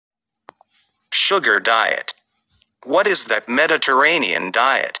Sugar diet. What is the Mediterranean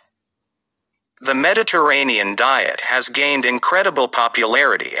diet? The Mediterranean diet has gained incredible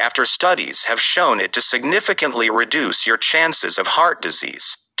popularity after studies have shown it to significantly reduce your chances of heart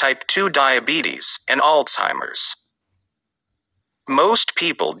disease, type 2 diabetes, and Alzheimer's. Most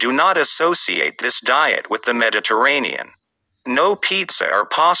people do not associate this diet with the Mediterranean. No pizza or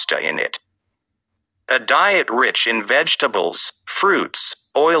pasta in it. A diet rich in vegetables, fruits,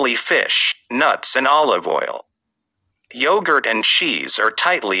 oily fish, nuts and olive oil. Yogurt and cheese are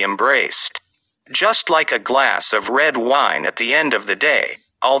tightly embraced. Just like a glass of red wine at the end of the day,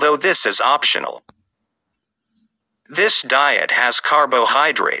 although this is optional. This diet has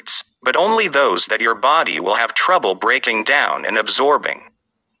carbohydrates, but only those that your body will have trouble breaking down and absorbing.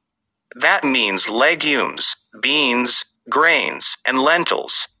 That means legumes, beans, grains, and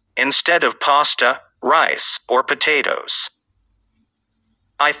lentils, instead of pasta, rice, or potatoes.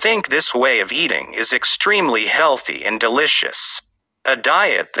 I think this way of eating is extremely healthy and delicious. A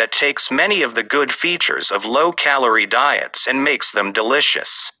diet that takes many of the good features of low-calorie diets and makes them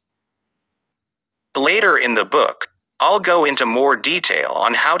delicious. Later in the book, I'll go into more detail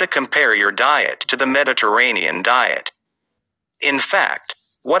on how to compare your diet to the Mediterranean diet. In fact,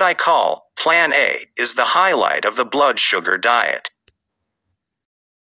 what I call Plan A is the highlight of the blood sugar diet.